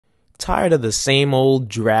tired of the same old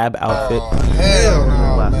drab outfit? Hell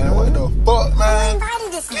no, man. What the fuck, man?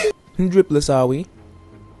 Dripless are we?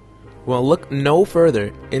 Well, look no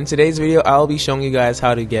further. In today's video, I'll be showing you guys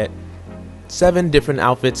how to get 7 different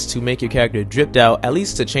outfits to make your character dripped out, at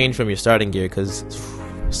least to change from your starting gear, because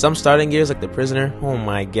some starting gears, like the prisoner, oh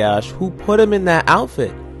my gosh, who put him in that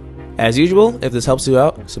outfit? As usual, if this helps you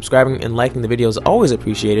out, subscribing and liking the video is always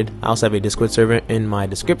appreciated. I also have a Discord server in my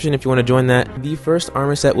description if you want to join that. The first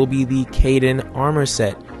armor set will be the Kaiden armor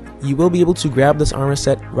set. You will be able to grab this armor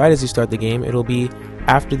set right as you start the game. It'll be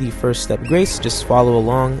after the first step grace. Just follow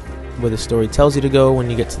along where the story tells you to go when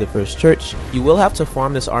you get to the first church. You will have to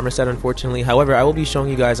farm this armor set, unfortunately. However, I will be showing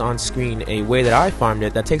you guys on screen a way that I farmed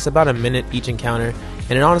it that takes about a minute each encounter,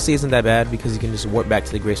 and it honestly isn't that bad because you can just warp back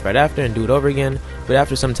to the grace right after and do it over again, but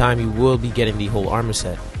after some time you will be getting the whole armor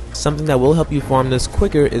set. Something that will help you farm this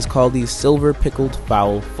quicker is called the Silver Pickled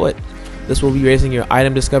Foul Foot. This will be raising your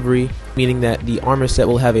item discovery, meaning that the armor set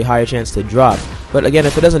will have a higher chance to drop. But again,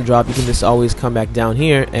 if it doesn't drop, you can just always come back down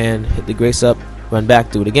here and hit the grace up, run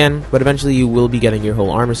back, do it again, but eventually you will be getting your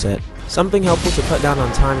whole armor set. Something helpful to cut down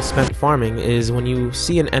on time spent farming is when you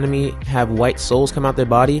see an enemy have white souls come out their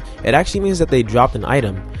body, it actually means that they dropped an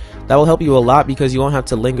item. That will help you a lot because you won't have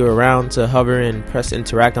to linger around to hover and press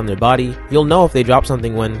interact on their body. You'll know if they drop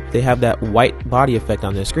something when they have that white body effect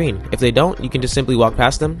on their screen. If they don't, you can just simply walk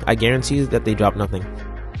past them. I guarantee that they drop nothing.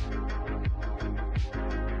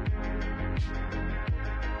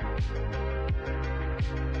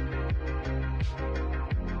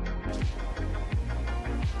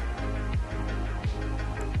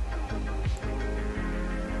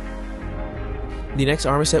 The next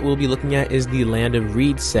armor set we'll be looking at is the Land of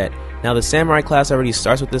Reed set. Now the samurai class already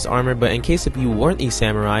starts with this armor, but in case if you weren't a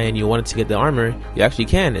samurai and you wanted to get the armor, you actually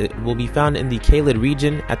can. It will be found in the Caelid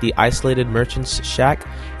region at the Isolated Merchant's Shack.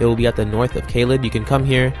 It will be at the north of Caelid. You can come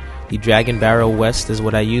here. The Dragon Barrow West is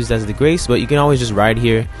what I used as the grace, but you can always just ride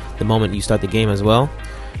here the moment you start the game as well.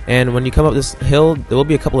 And when you come up this hill, there will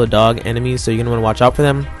be a couple of dog enemies, so you're going to want to watch out for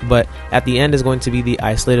them. But at the end is going to be the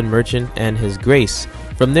Isolated Merchant and his grace.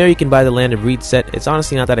 From there you can buy the Land of Reed set. It's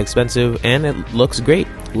honestly not that expensive and it looks great.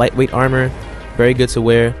 Lightweight armor, very good to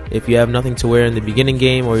wear. If you have nothing to wear in the beginning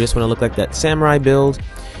game or you just want to look like that samurai build,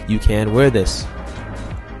 you can wear this.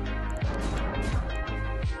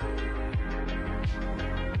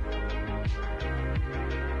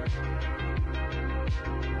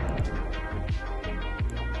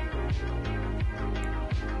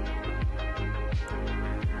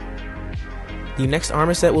 The next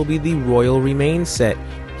armor set will be the Royal Remains set.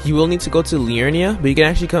 You will need to go to Liurnia, but you can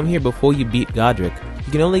actually come here before you beat Godric.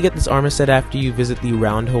 You can only get this armor set after you visit the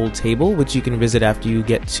Roundhold Table, which you can visit after you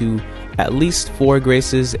get to at least 4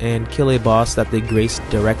 graces and kill a boss that the grace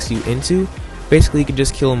directs you into. Basically, you can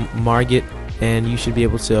just kill Margit and you should be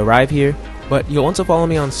able to arrive here. But you'll also follow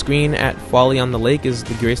me on screen at Folly on the Lake is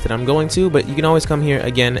the grace that I'm going to, but you can always come here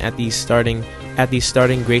again at the starting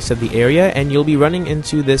grace of the area, and you'll be running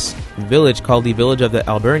into this village called the Village of the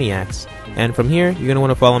Alberniacs. And from here, you're going to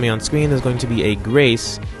want to follow me on screen. There's going to be a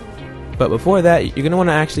grace. But before that, you're going to want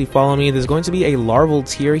to actually follow me. There's going to be a larval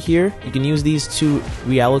tier here. You can use these to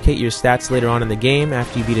reallocate your stats later on in the game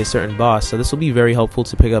after you beat a certain boss. So this will be very helpful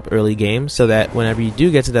to pick up early game so that whenever you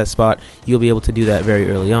do get to that spot, you'll be able to do that very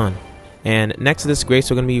early on. And next to this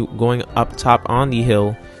grace, we're going to be going up top on the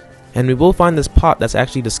hill, and we will find this pot that's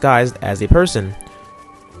actually disguised as a person.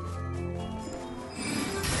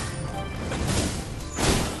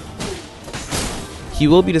 He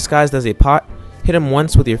will be disguised as a pot. Hit him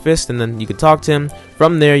once with your fist and then you can talk to him.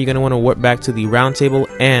 From there you're going to want to warp back to the round table,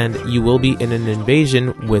 and you will be in an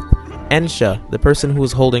invasion with Ensha, the person who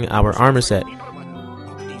is holding our armor set.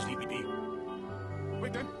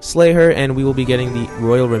 Slay her and we will be getting the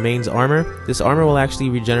Royal Remains armor. This armor will actually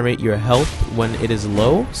regenerate your health when it is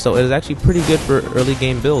low, so it is actually pretty good for early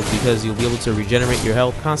game builds because you'll be able to regenerate your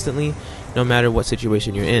health constantly no matter what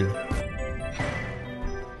situation you're in.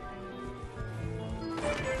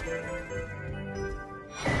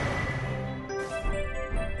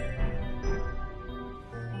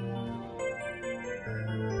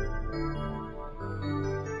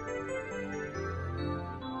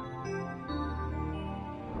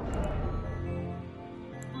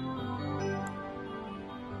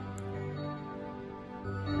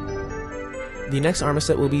 The next armor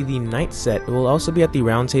set will be the Knight set. It will also be at the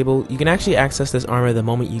round table. You can actually access this armor the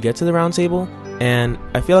moment you get to the round table, and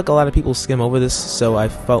I feel like a lot of people skim over this, so I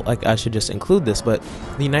felt like I should just include this. But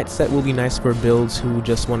the Knight set will be nice for builds who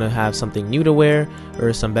just want to have something new to wear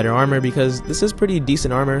or some better armor, because this is pretty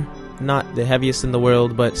decent armor. Not the heaviest in the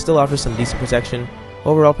world, but still offers some decent protection.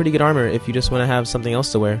 Overall pretty good armor if you just want to have something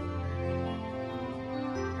else to wear.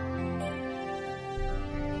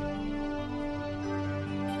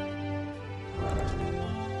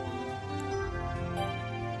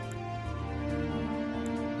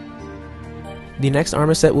 The next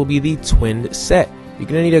armor set will be the Twinned Set. You're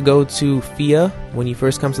going to need to go to Fia when you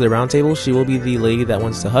first come to the round table. She will be the lady that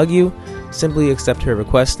wants to hug you. Simply accept her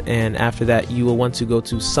request, and after that you will want to go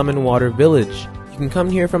to Summon Water Village. You can come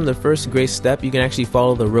here from the first grace step. You can actually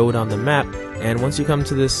follow the road on the map, and once you come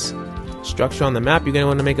to this structure on the map, you're going to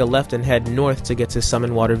want to make a left and head north to get to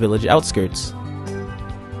Summon Water Village outskirts.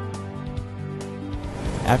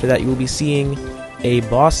 After that you will be seeing a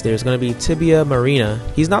boss. There's going to be Tibia Marina.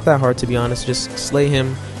 He's not that hard, to be honest. Just slay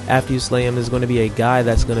him. After you slay him, there's going to be a guy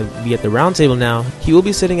that's going to be at the round table now. He will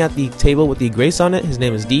be sitting at the table with the grace on it. His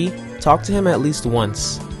name is D. Talk to him at least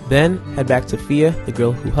once. Then head back to Fia, the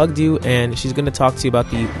girl who hugged you, and she's going to talk to you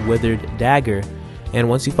about the Withered Dagger. And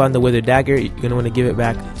once you find the Withered Dagger, you're going to want to give it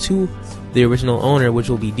back to the original owner, which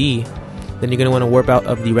will be D. Then you're going to want to warp out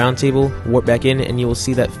of the round table, warp back in, and you will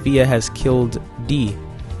see that Fia has killed D.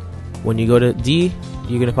 When you go to D,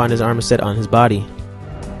 you're going to find his armor set on his body.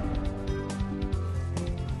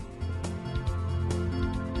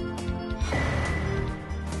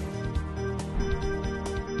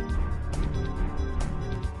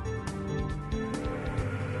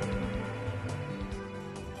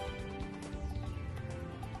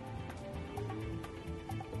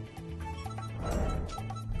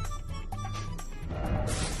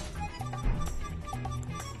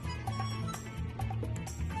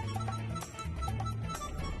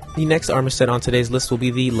 The next armor set on today's list will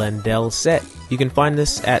be the Leyndell Set. You can find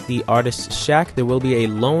this at the Artist's Shack. There will be a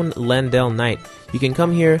lone Leyndell Knight. You can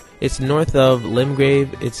come here. It's north of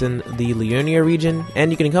Limgrave. It's in the Liurnia region,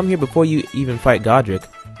 and you can come here before you even fight Godric.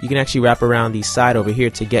 You can actually wrap around the side over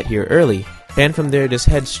here to get here early, and from there just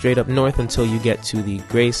head straight up north until you get to the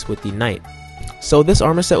Grace with the Knight. So this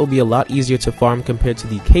armor set will be a lot easier to farm compared to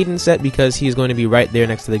the Kaiden set because he is going to be right there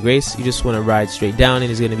next to the Grace. You just want to ride straight down and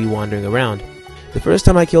he's going to be wandering around. The first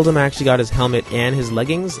time I killed him, I actually got his helmet and his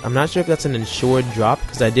leggings. I'm not sure if that's an insured drop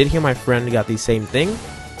because I did hear my friend got the same thing.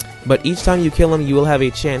 But each time you kill him, you will have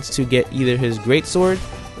a chance to get either his greatsword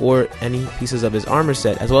or any pieces of his armor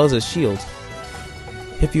set, as well as his shield.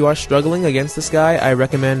 If you are struggling against this guy, I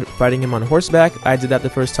recommend fighting him on horseback. I did that the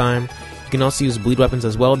first time. You can also use bleed weapons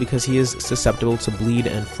as well because he is susceptible to bleed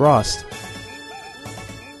and frost.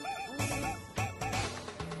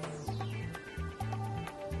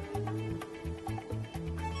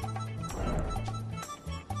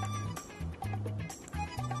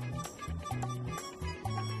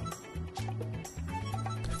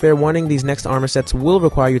 Fair warning, these next armor sets will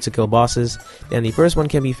require you to kill bosses, and the first one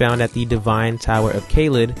can be found at the Divine Tower of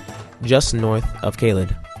Caelid, just north of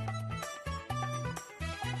Caelid.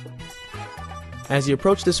 As you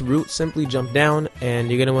approach this route, simply jump down, and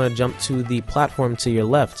you're going to want to jump to the platform to your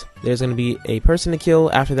left. There's going to be a person to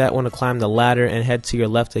kill. After that, want to climb the ladder and head to your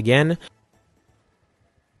left again.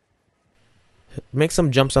 Make some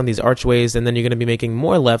jumps on these archways, and then you're going to be making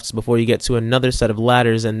more lefts before you get to another set of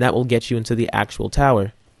ladders, and that will get you into the actual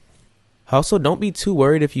tower. Also, don't be too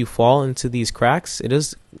worried if you fall into these cracks. It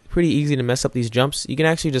is pretty easy to mess up these jumps. You can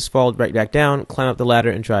actually just fall right back down, climb up the ladder,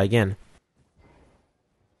 and try again.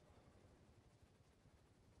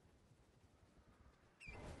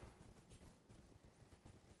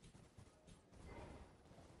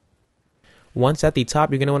 Once at the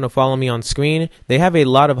top, you're going to want to follow me on screen. They have a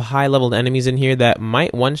lot of high-leveled enemies in here that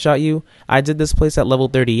might one-shot you. I did this place at level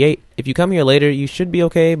 38. If you come here later, you should be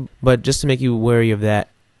okay, but just to make you wary of that,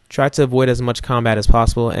 try to avoid as much combat as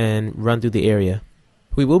possible and run through the area.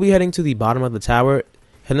 We will be heading to the bottom of the tower,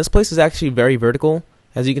 and this place is actually very vertical,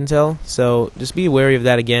 as you can tell, so just be wary of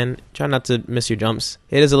that again. Try not to miss your jumps.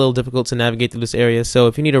 It is a little difficult to navigate through this area, so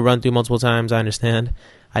if you need to run through multiple times, I understand.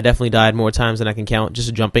 I definitely died more times than I can count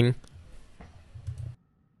just jumping.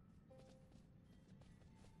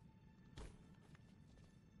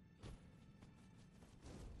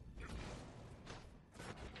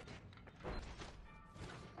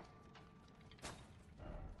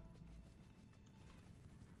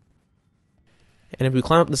 And if we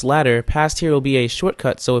climb up this ladder, past here will be a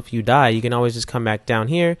shortcut, so if you die, you can always just come back down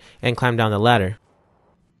here and climb down the ladder.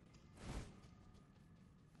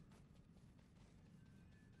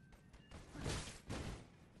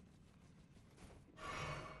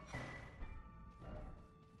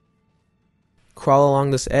 Crawl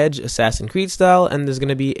along this edge, Assassin's Creed style, and there's going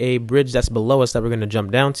to be a bridge that's below us that we're going to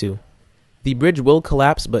jump down to. The bridge will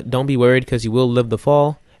collapse, but don't be worried because you will live the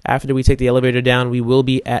fall. After we take the elevator down, we will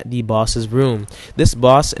be at the boss's room. This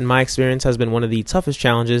boss, in my experience, has been one of the toughest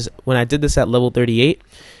challenges. When I did this at level 38,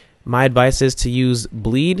 My advice is to use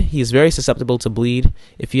bleed. He's very susceptible to bleed.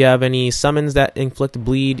 If you have any summons that inflict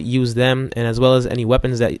bleed, use them, and as well as any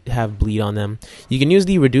weapons that have bleed on them. You can use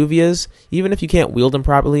the Reduvias. Even if you can't wield them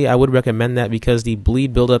properly, I would recommend that because the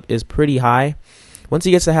bleed buildup is pretty high. Once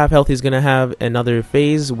he gets to half health, he's going to have another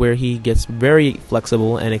phase where he gets very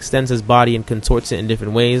flexible and extends his body and contorts it in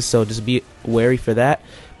different ways, so just be wary for that.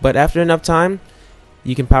 But after enough time,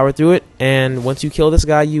 you can power through it, and once you kill this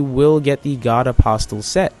guy, you will get the God Apostle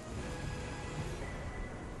Set.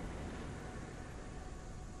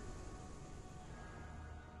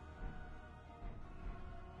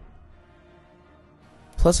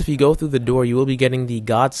 Plus, if you go through the door, you will be getting the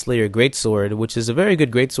Godslayer Greatsword, which is a very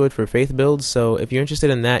good greatsword for faith builds, so if you're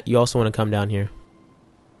interested in that, you also want to come down here.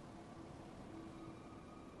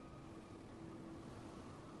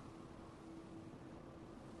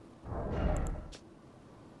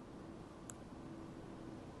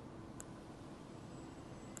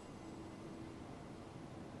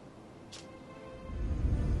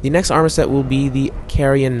 The next armor set will be the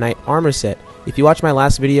Carian Knight armor set. If you watch my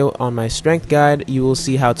last video on my strength guide, you will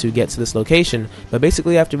see how to get to this location, but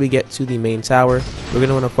basically after we get to the main tower, we're going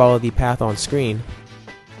to want to follow the path on screen.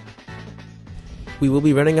 We will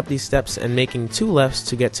be running up these steps and making 2 lefts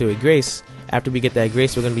to get to a grace. After we get that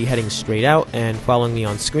grace, we're going to be heading straight out, and following me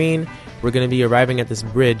on screen, we're going to be arriving at this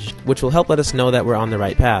bridge, which will help let us know that we're on the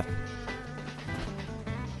right path.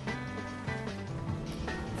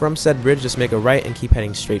 From said bridge, just make a right and keep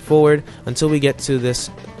heading straight forward until we get to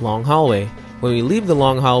this long hallway. When we leave the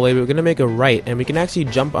long hallway, we're going to make a right, and we can actually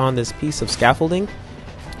jump on this piece of scaffolding.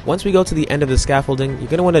 Once we go to the end of the scaffolding, you're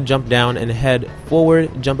going to want to jump down and head forward,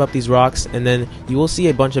 jump up these rocks, and then you will see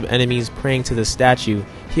a bunch of enemies praying to the statue.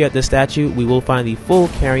 Here at the statue, we will find the full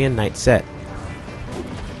Carian Knight set.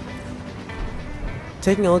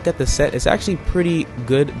 Taking a look at the set, it's actually pretty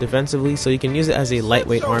good defensively, so you can use it as a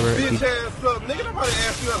lightweight armor. This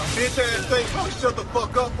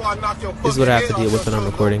is what I have to deal with when I'm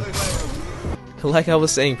recording. Like I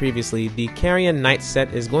was saying previously, the Carian Knight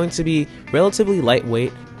set is going to be relatively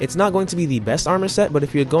lightweight. It's not going to be the best armor set, but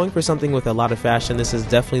if you're going for something with a lot of fashion, this is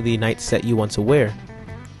definitely the knight set you want to wear.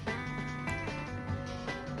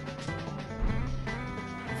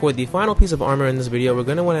 For the final piece of armor in this video, we're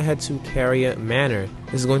going to want to head to Carian Manor.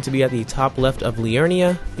 This is going to be at the top left of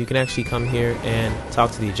Liurnia. You can actually come here and talk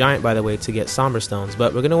to the giant, by the way, to get somber stones,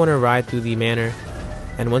 but we're going to want to ride through the manor.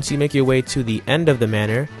 And once you make your way to the end of the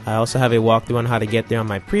manor, I also have a walkthrough on how to get there on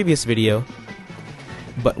my previous video.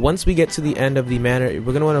 But once we get to the end of the manor,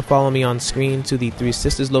 we're going to want to follow me on screen to the Three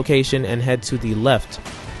Sisters location and head to the left.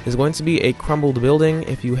 There's going to be a crumbled building.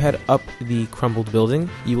 If you head up the crumbled building,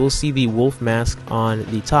 you will see the wolf mask on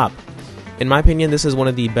the top. In my opinion, this is one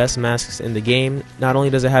of the best masks in the game. Not only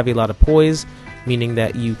does it have a lot of poise, meaning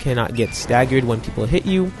that you cannot get staggered when people hit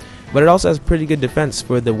you, but it also has pretty good defense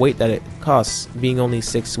for the weight that it costs, being only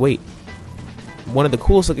 6 weight. One of the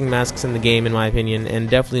coolest looking masks in the game in my opinion, and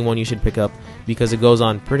definitely one you should pick up because it goes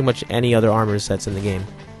on pretty much any other armor sets in the game.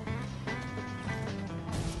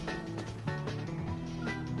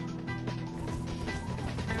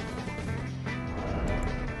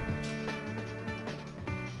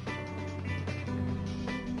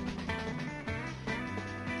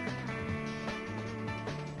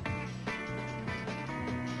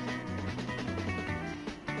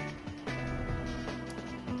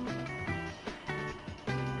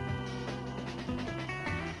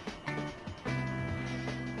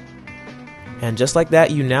 And just like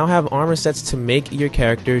that, you now have armor sets to make your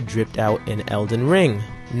character dripped out in Elden Ring.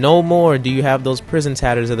 No more do you have those prison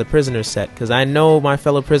tatters of the prisoner set, because I know my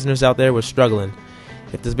fellow prisoners out there were struggling.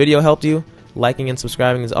 If this video helped you, liking and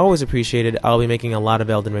subscribing is always appreciated. I'll be making a lot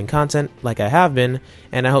of Elden Ring content, like I have been,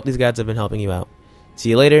 and I hope these guides have been helping you out.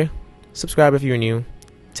 See you later. Subscribe if you're new.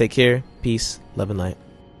 Take care. Peace. Love and light.